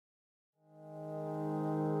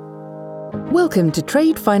Welcome to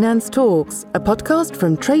Trade Finance Talks, a podcast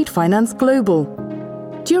from Trade Finance Global.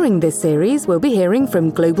 During this series, we'll be hearing from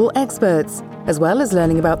global experts, as well as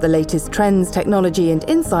learning about the latest trends, technology, and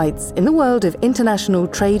insights in the world of international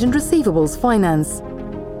trade and receivables finance.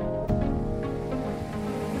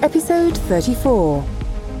 Episode 34.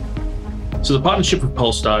 So the partnership with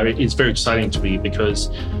Polestar is very exciting to me because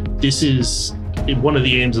this is one of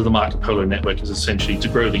the aims of the Marco Polo network is essentially to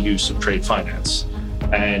grow the use of trade finance.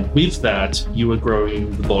 And with that, you are growing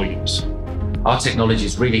the volumes. Our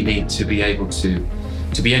technologies really need to be able to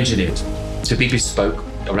be engineered, to be bespoke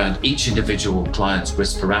around each individual client's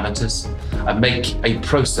risk parameters and make a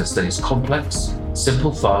process that is complex,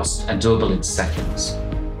 simple, fast, and doable in seconds.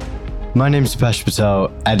 My name is Pesh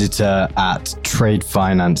Patel, editor at Trade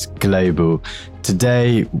Finance Global.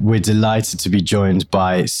 Today, we're delighted to be joined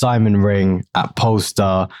by Simon Ring at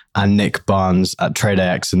Polestar and Nick Barnes at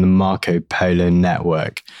TradeAX and the Marco Polo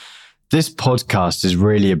Network. This podcast is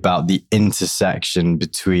really about the intersection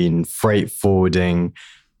between freight forwarding,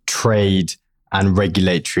 trade, and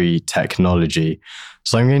regulatory technology.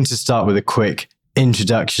 So I'm going to start with a quick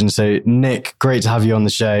introduction. So Nick, great to have you on the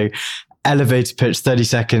show. Elevator pitch, 30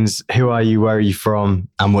 seconds. Who are you, where are you from,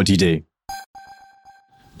 and what do you do?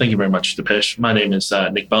 Thank you very much, Depesh. My name is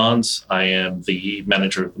Nick Barnes. I am the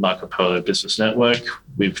manager of the Marco Polo Business Network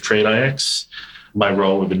with TradeAX. My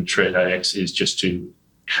role within TradeAX is just to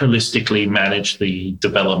holistically manage the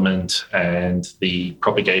development and the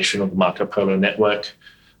propagation of the Marco Polo network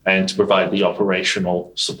and to provide the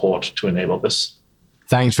operational support to enable this.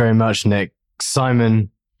 Thanks very much, Nick. Simon,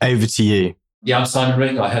 over to you. Yeah, I'm Simon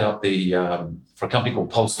Ring. I head up for a company called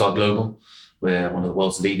Polestar Global. We're one of the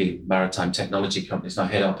world's leading maritime technology companies. And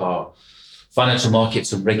I head up our financial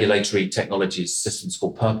markets and regulatory technologies systems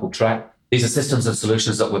called Purple Track. These are systems and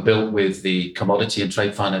solutions that were built with the commodity and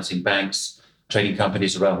trade financing banks, trading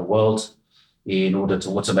companies around the world in order to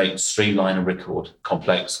automate, streamline and record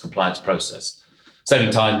complex compliance process,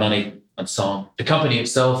 saving time, money, and so on. The company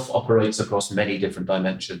itself operates across many different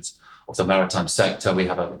dimensions of the maritime sector. We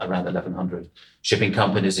have around 1,100 shipping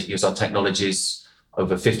companies that use our technologies,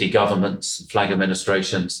 over 50 governments, flag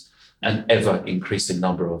administrations, and ever increasing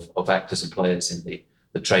number of actors and players in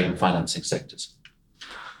the trade and financing sectors.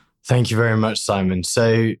 Thank you very much, Simon.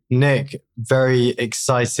 So, Nick, very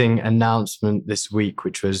exciting announcement this week,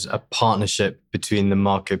 which was a partnership between the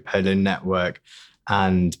Marco Polo Network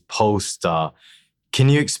and Polestar. Can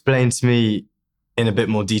you explain to me in a bit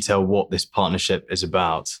more detail what this partnership is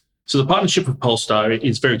about? So the partnership with Polestar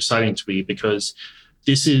is very exciting to me because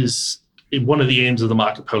this is one of the aims of the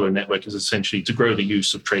Marco Polo network is essentially to grow the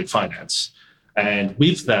use of trade finance. And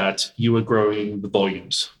with that, you are growing the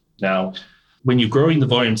volumes. Now, when you're growing the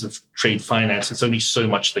volumes of trade finance, there's only so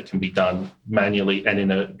much that can be done manually and in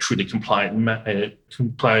a truly compliant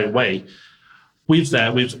way. With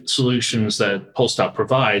that, with solutions that Polestar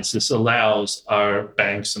provides, this allows our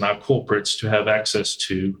banks and our corporates to have access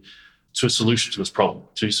to a solution to this problem,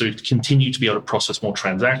 to continue to be able to process more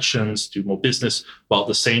transactions, do more business, while at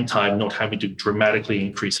the same time not having to dramatically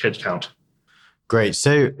increase headcount. Great.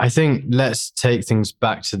 So I think let's take things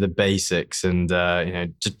back to the basics and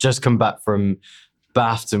just come back from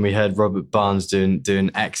BAFT and we heard Robert Barnes do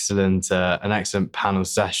an excellent panel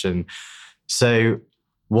session. So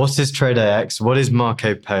what is TradeAX? What is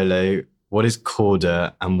Marco Polo? What is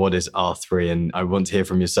Corda and what is R3? And I want to hear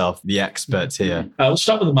from yourself, the experts here. We'll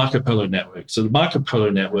start with the Marco Polo network. So the Marco Polo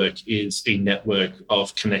network is a network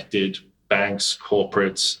of connected banks,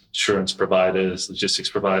 corporates, insurance providers, logistics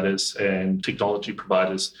providers, and technology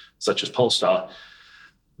providers such as Polestar.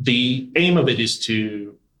 The aim of it is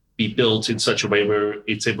to be built in such a way where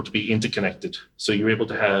it's able to be interconnected. So you're able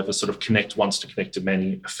to have a sort of connect once to connect to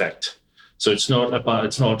many effect. So it's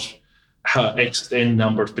not how N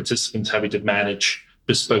number of participants having to manage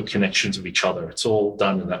bespoke connections of each other. It's all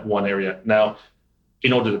done in that one area. Now,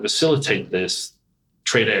 in order to facilitate this,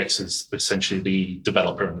 TradeAX is essentially the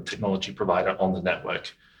developer and the technology provider on the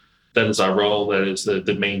network. That is our role. That is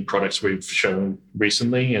the main products we've shown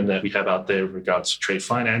recently and that we have out there in regards to trade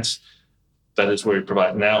finance. That is where we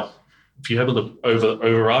provide. Now, if you have a look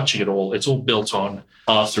overarching it all, it's all built on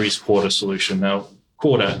R3's Corda solution. Now,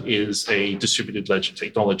 Corda is a distributed ledger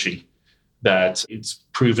technology that it's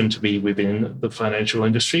proven to be within the financial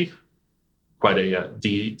industry, quite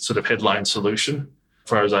the sort of headline solution, as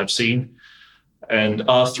far as I've seen. And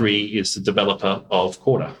R3 is the developer of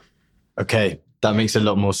Corda. Okay, that makes a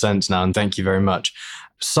lot more sense now, and thank you very much.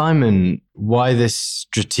 Simon, why this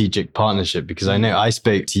strategic partnership? Because I know I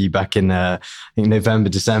spoke to you back in I think November,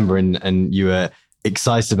 December, and you were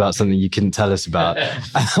excited about something you can tell us about.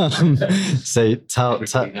 So tell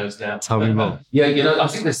me more. Yeah, I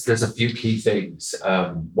think there's a few key things.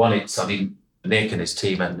 One, Nick and his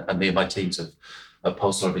team and me and my teams at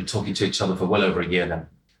Polestar have been talking to each other for well over a year now.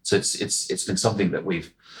 So it's been something that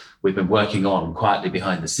we've been working on quietly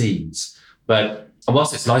behind the scenes. But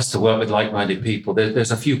whilst it's nice to work with like-minded people,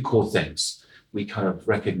 there's a few core things we kind of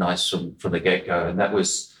recognized from the get-go, and that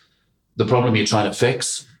was the problem you're trying to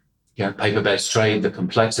fix. Paper-based trade, the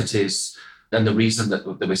complexities, and the reason that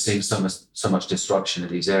we're seeing so much disruption in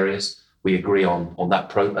these areas. We agree on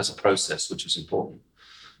that as a process, which is important.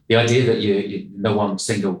 The idea that no one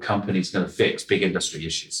single company is going to fix big industry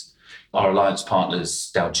issues. Our alliance partners,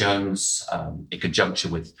 Dow Jones, in conjunction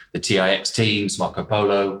with the TIX teams, Marco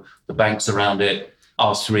Polo, the banks around it,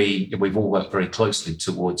 R3, we've all worked very closely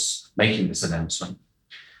towards making this announcement.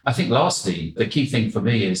 I think lastly, the key thing for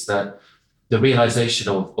me is that the realization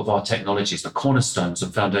of our technologies, the cornerstones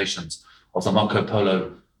and foundations of the Marco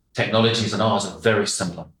Polo technologies and ours are very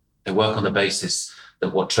similar. They work on the basis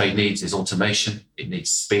that what trade needs is automation, it needs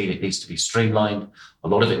speed, it needs to be streamlined, a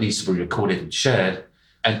lot of it needs to be recorded and shared.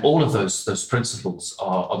 And all of those principles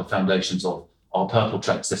are the foundations of our Purple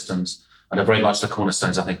Track systems and are very much the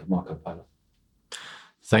cornerstones, I think, of Marco Polo.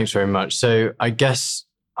 Thanks very much. So I guess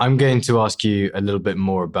I'm going to ask you a little bit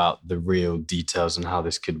more about the real details and how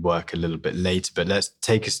this could work a little bit later, but let's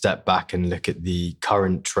take a step back and look at the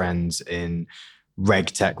current trends in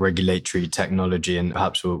RegTech, regulatory technology, and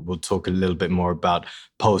perhaps we'll talk a little bit more about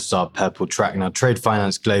Polestar Purple Track. Now, Trade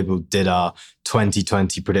Finance Global did our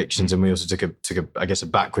 2020 predictions, and we also took a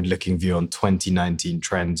backward-looking view on 2019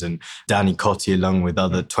 trends. And Danny Cotti, along with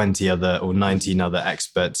 19 other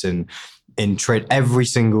experts in trade, every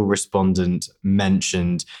single respondent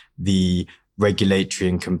mentioned the regulatory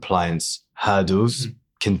and compliance hurdles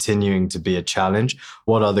continuing to be a challenge.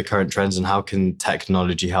 What are the current trends and how can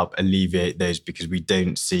technology help alleviate those? Because we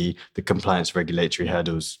don't see the compliance regulatory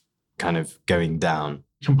hurdles kind of going down.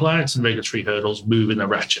 Compliance and regulatory hurdles move in a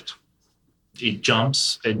ratchet. It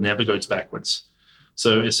jumps, it never goes backwards.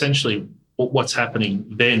 So essentially what's happening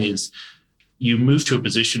then is you move to a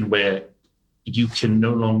position where you can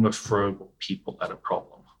no longer throw people at a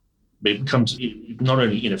problem. It becomes not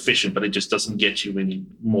only inefficient, but it just doesn't get you any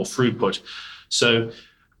more throughput. So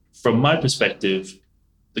from my perspective,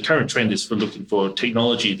 the current trend is for looking for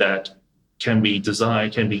technology that can be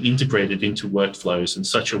designed, can be integrated into workflows in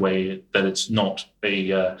such a way that it's not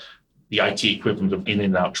the IT equivalent of in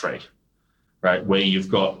and out trade, right? Where you've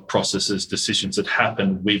got processes, decisions that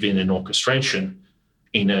happen within an orchestration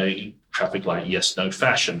in a traffic light yes/no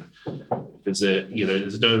fashion. There's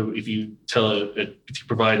if you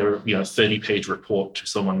provide a 30-page report to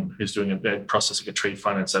someone who's doing processing a trade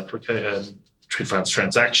finance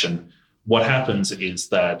transaction, what happens is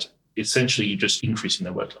that essentially you're just increasing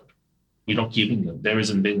their workload. You're not giving them. There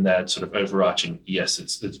hasn't been that sort of overarching, yes,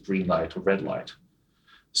 it's green light or red light.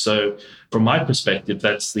 So from my perspective,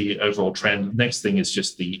 that's the overall trend. Next thing is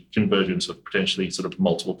just the convergence of potentially sort of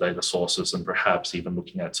multiple data sources and perhaps even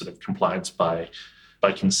looking at sort of compliance by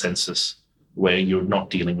consensus, where you're not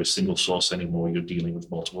dealing with single source anymore, you're dealing with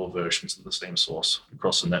multiple versions of the same source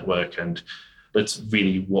across the network. And that's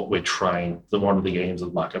really what we're trying. One of the aims of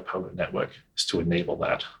the Marco Polo network is to enable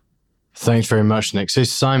that. Thanks very much, Nick. So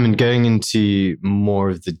Simon, going into more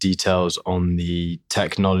of the details on the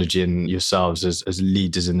technology and yourselves as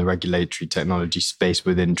leaders in the regulatory technology space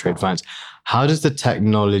within trade finance, how does the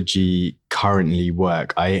technology currently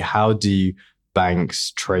work? How do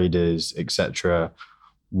banks, traders, etc.,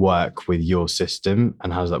 work with your system,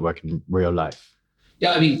 and how does that work in real life?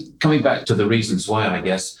 Yeah, coming back to the reasons why, I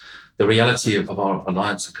guess, the reality of our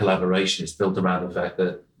alliance and collaboration is built around the fact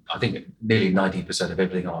that I think nearly 90% of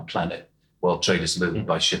everything on our planet, world trade is moved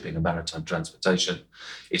by shipping and maritime transportation.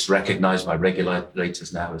 It's recognized by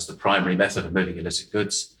regulators now as the primary method of moving illicit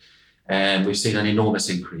goods. And we've seen an enormous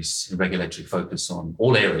increase in regulatory focus on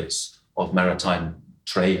all areas of maritime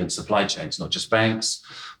trade and supply chains, not just banks,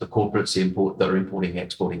 the corporates that are importing and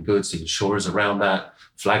exporting goods, the insurers around that,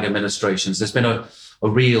 flag administrations. There's been a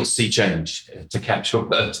real sea change, to capture a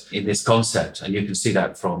word, in this concept. And you can see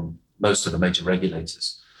that from most of the major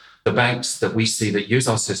regulators. The banks that we see that use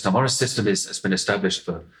our system has been established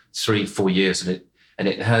for 3-4 years, and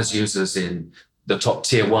it has users in the top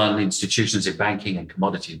tier 1 institutions in banking and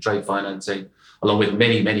commodity and trade financing, along with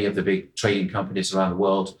many of the big trading companies around the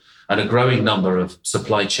world, and a growing number of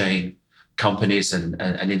supply chain companies and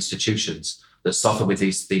institutions that suffer with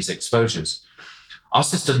these exposures. Our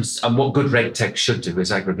systems, and what good RegTech should do,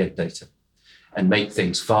 is aggregate data and make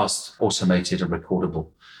things fast, automated, and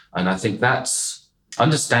recordable. And I think that's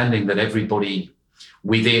understanding that everybody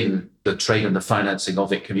within the trade and the financing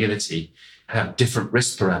of it community have different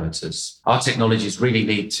risk parameters. Our technologies really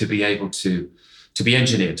need to be able to be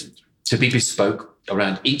engineered, to be bespoke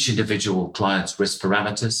around each individual client's risk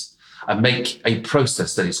parameters and make a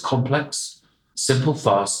process that is complex, simple,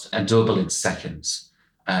 fast, and doable in seconds.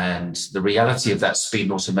 And the reality of that speed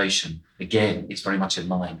and automation, again, is very much in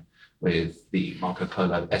line with the Marco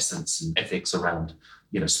Polo essence and ethics around,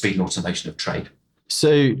 speed and automation of trade.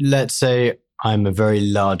 So let's say I'm a very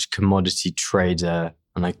large commodity trader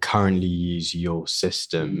and I currently use your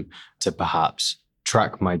system to perhaps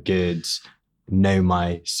track my goods, know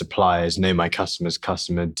my suppliers, know my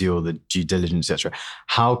customer, do all the due diligence, etc.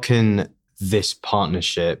 How can this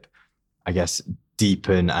partnership, I guess,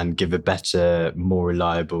 deepen and give a better, more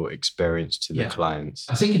reliable experience to the clients?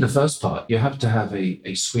 I think in the first part, you have to have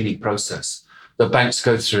a screening process that banks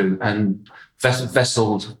go through, and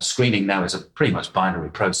vessel screening now is a pretty much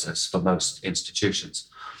binary process for most institutions.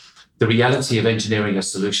 The reality of engineering a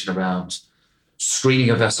solution around screening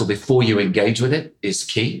a vessel before you engage with it is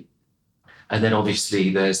key. And then obviously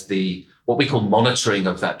there's what we call monitoring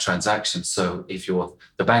of that transaction. So if you're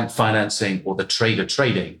the bank financing or the trader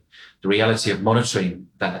trading, the reality of monitoring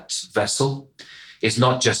that vessel is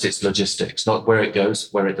not just its logistics, not where it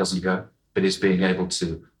goes, where it doesn't go, but is being able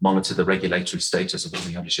to monitor the regulatory status of all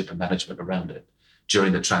the ownership and management around it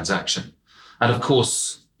during the transaction. And of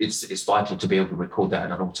course, it's vital to be able to record that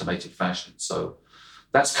in an automated fashion. So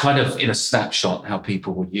that's kind of in a snapshot how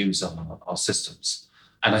people would use our systems.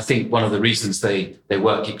 And I think one of the reasons they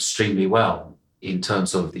work extremely well in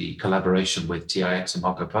terms of the collaboration with TIX and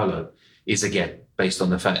Marco Polo is, again, based on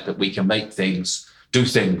the fact that we can do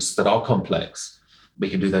things that are complex. We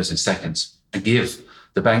can do those in seconds and give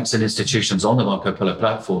the banks and institutions on the Marco Polo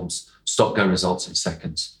platforms stop-go results in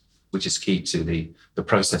seconds, which is key to the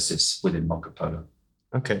processes within Marco Polo.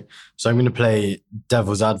 Okay, so I'm going to play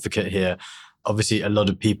devil's advocate here. Obviously, a lot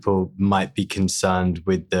of people might be concerned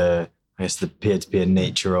with the peer-to-peer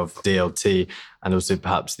nature of DLT, and also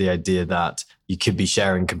perhaps the idea that you could be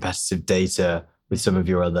sharing competitive data with some of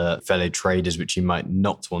your other fellow traders, which you might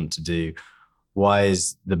not want to do. Why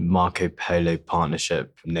is the Marco Polo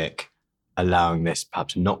partnership, Nick, allowing this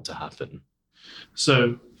perhaps not to happen?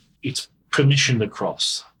 So it's permissioned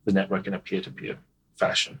across the network in a peer-to-peer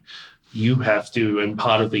fashion. You have to, and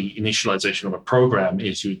part of the initialization of a program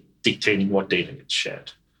is you dictating what data gets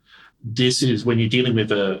shared. This is when you're dealing with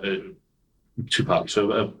two parties,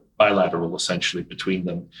 so a bilateral essentially between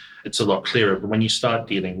them, it's a lot clearer. But when you start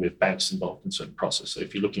dealing with banks involved in certain processes, so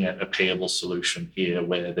if you're looking at a payable solution here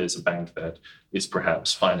where there's a bank that is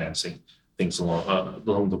perhaps financing things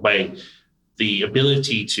along the way, the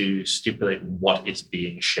ability to stipulate what is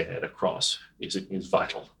being shared across is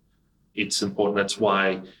vital. It's important. That's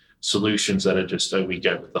why solutions that are just, we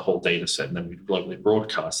get the whole data set and then we globally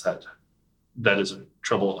broadcast that is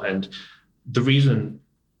trouble. And the reason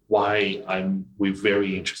why we're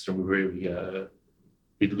very interested,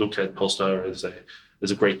 we look at Polestar as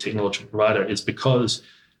a great technology provider is because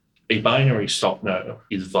a binary stop no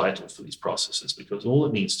is vital for these processes, because all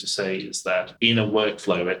it needs to say is that in a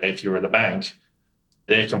workflow, if you're at a bank,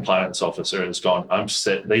 their compliance officer has gone,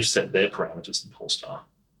 they've set their parameters in Polestar.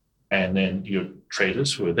 And then your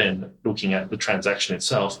traders who are then looking at the transaction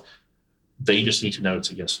itself, they just need to know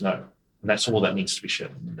it's a yes or no. And that's all that needs to be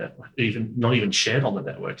shared on the network. Not even shared on the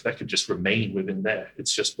network. That could just remain within there.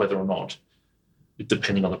 It's just whether or not,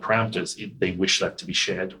 depending on the parameters, they wish that to be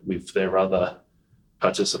shared with their other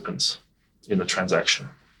participants in the transaction.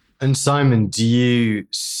 And Simon, do you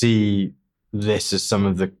see this as some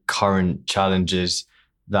of the current challenges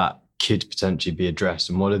that could potentially be addressed?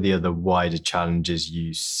 And what are the other wider challenges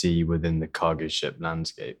you see within the cargo ship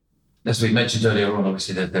landscape? As we mentioned earlier on,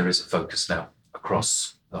 obviously there is a focus now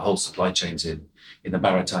across the whole supply chains in the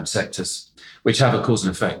maritime sectors, which have a cause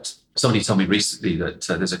and effect. Somebody told me recently that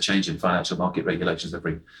there's a change in financial market regulations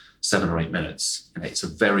every 7 or 8 minutes. And it's a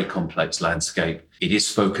very complex landscape. It is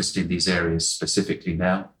focused in these areas specifically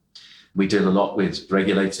now. We deal a lot with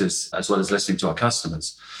regulators as well as listening to our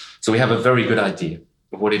customers. So we have a very good idea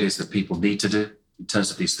of what it is that people need to do in terms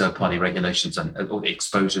of these third-party regulations and all the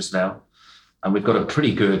exposures now. And we've got a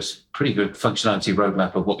pretty good functionality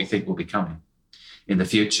roadmap of what we think will be coming in the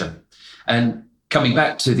future. And coming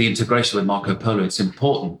back to the integration with Marco Polo, it's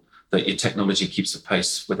important that your technology keeps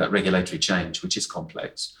pace with that regulatory change, which is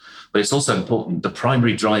complex. But it's also important, the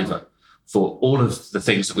primary driver for all of the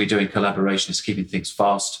things that we do in collaboration is keeping things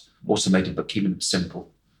fast, automated, but keeping them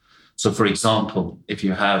simple. So for example, if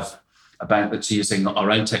you have a bank that's using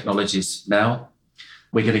our own technologies now,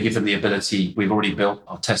 we're going to give them the ability, we've already built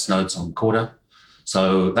our test nodes on Corda.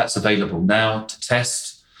 So that's available now to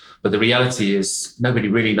test But the reality is nobody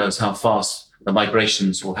really knows how fast the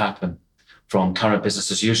migrations will happen from current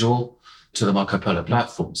business as usual to the Marco Polo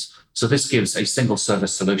platforms. So this gives a single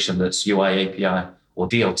service solution that's UI, API, or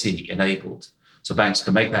DLT enabled. So banks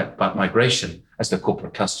can make that migration as their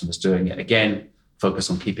corporate customers doing it. Again, focus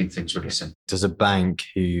on keeping things really simple. Does a bank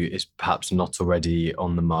who is perhaps not already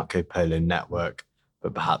on the Marco Polo network,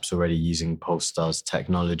 but perhaps already using Polestar's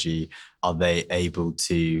technology, are they able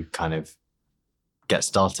to kind of get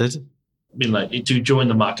started? I mean, like, to join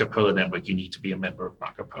the Marco Polo network, you need to be a member of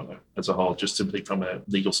Marco Polo as a whole, just simply from a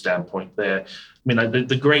legal standpoint there. I mean, like,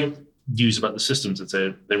 the great news about the systems is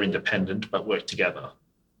they're independent, but work together,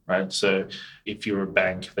 right? So if you're a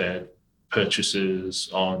bank that purchases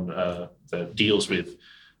on, that deals with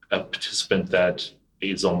a participant that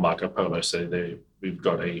is on Marco Polo, so we've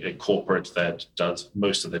got a corporate that does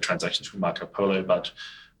most of their transactions with Marco Polo, but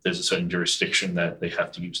there's a certain jurisdiction that they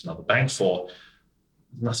have to use another bank for,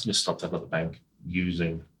 nothing to stop that other bank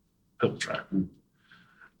using PimpTrack.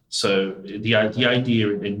 So the idea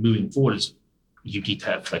in moving forward is you need to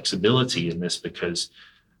have flexibility in this, because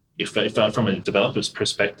if from a developer's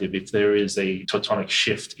perspective, if there is a tectonic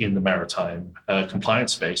shift in the maritime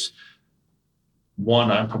compliance space,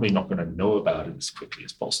 one, I'm probably not going to know about it as quickly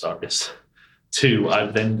as Polestar is. Two,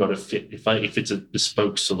 I've then got to fit, if it's a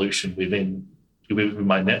bespoke solution within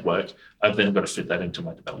my network, I've then got to fit that into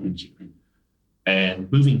my development queue.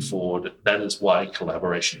 And moving forward, that is why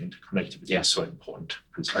collaboration and interconnectivity is so important,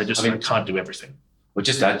 because I can't do everything. We'll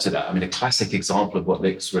just add to that. I mean, a classic example of what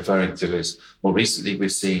Nick's referring to is more recently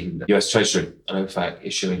we've seen US Treasury and OFAC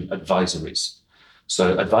issuing advisories.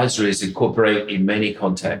 So advisories incorporate in many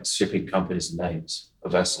contexts shipping companies' names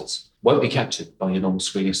of vessels, won't be captured by your normal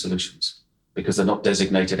screening solutions because they're not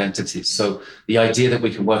designated entities. So the idea that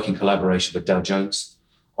we can work in collaboration with Dow Jones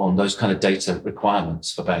on those kind of data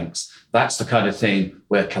requirements for banks, that's the kind of thing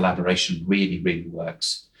where collaboration really, really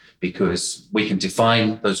works, because we can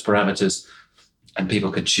define those parameters and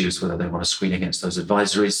people can choose whether they want to screen against those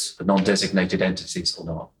advisories for non-designated entities or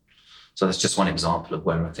not. So that's just one example of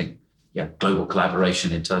where I think, global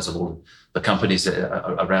collaboration in terms of all the companies that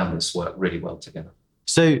are around this work really well together.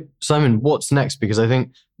 So, Simon, what's next? Because I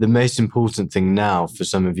think the most important thing now for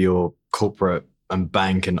some of your corporate and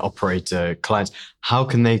bank and operator clients, how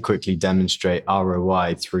can they quickly demonstrate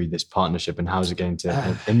ROI through this partnership, and how is it going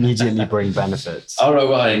to immediately bring benefits?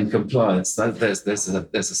 ROI and compliance, there's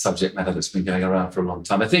a subject matter that's been going around for a long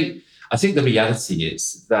time. I think the reality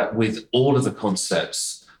is that with all of the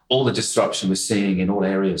concepts, all the disruption we're seeing in all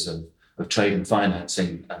areas of trade and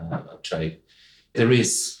financing of trade, there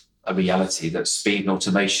is a reality that speed and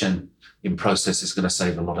automation in process is going to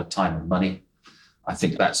save a lot of time and money. I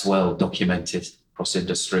think that's well documented across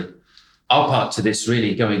industry. Our part to this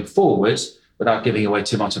really going forward, without giving away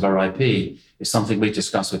too much of our IP, is something we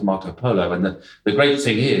discussed with Marco Polo. And the great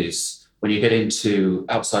thing is, when you get into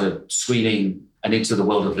outside of screening and into the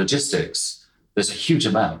world of logistics, there's a huge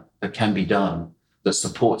amount that can be done that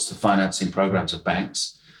supports the financing programs of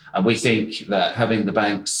banks. And we think that having the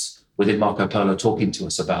banks within Marco Polo talking to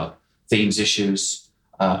us about themes, issues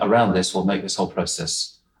around this will make this whole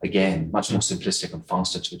process, again, much more simplistic and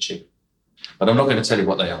faster to achieve. But I'm not going to tell you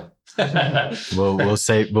what they are. We'll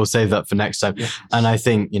save that for next time. Yeah. And I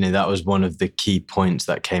think, that was one of the key points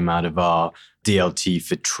that came out of our DLT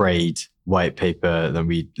for Trade white paper that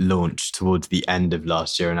we launched towards the end of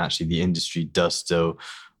last year. And actually the industry does still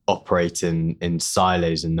operate in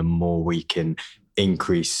silos, and the more we can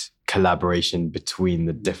increase collaboration between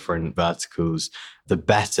the different verticals, the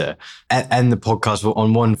better. End the podcast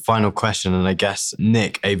on one final question. And I guess,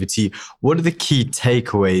 Nick, over to you. What are the key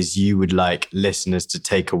takeaways you would like listeners to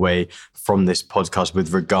take away from this podcast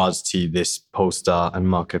with regards to this Polestar and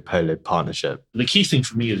Marco Polo partnership? The key thing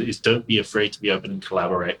for me is don't be afraid to be open and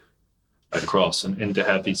collaborate across and to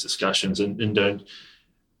have these discussions, and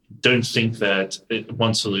don't think that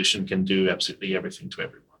one solution can do absolutely everything to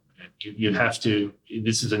everyone. You have to,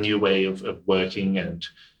 this is a new way of working, and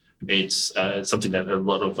it's something that a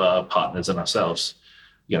lot of partners and ourselves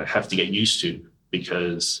have to get used to,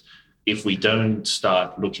 because if we don't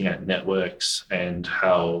start looking at networks and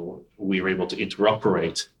how we're able to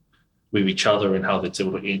interoperate with each other and how that's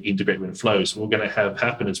able to integrate with flows, what we're going to have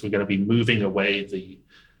happen is we're going to be moving away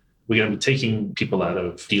we're going to be taking people out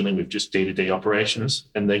of dealing with just day-to-day operations,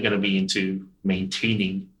 and they're going to be into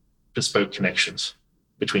maintaining bespoke connections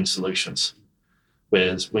between solutions.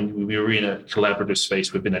 Whereas when we were in a collaborative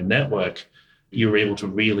space within a network, you were able to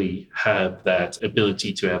really have that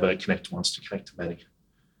ability to have a connect once to connect to many,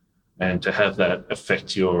 and to have that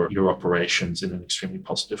affect your operations in an extremely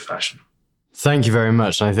positive fashion. Thank you very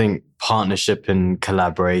much. I think partnership and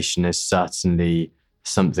collaboration is certainly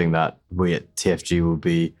something that we at TFG will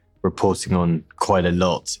be reporting on quite a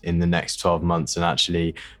lot in the next 12 months. And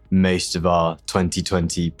actually, most of our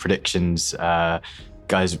 2020 predictions,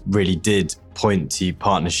 guys, really did point to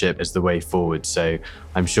partnership as the way forward. So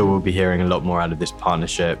I'm sure we'll be hearing a lot more out of this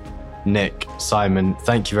partnership. Nick, Simon,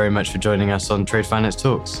 thank you very much for joining us on Trade Finance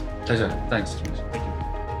Talks. Pleasure. Thanks.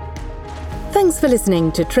 Thanks for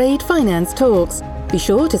listening to Trade Finance Talks. Be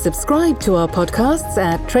sure to subscribe to our podcasts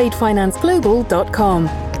at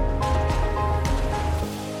tradefinanceglobal.com.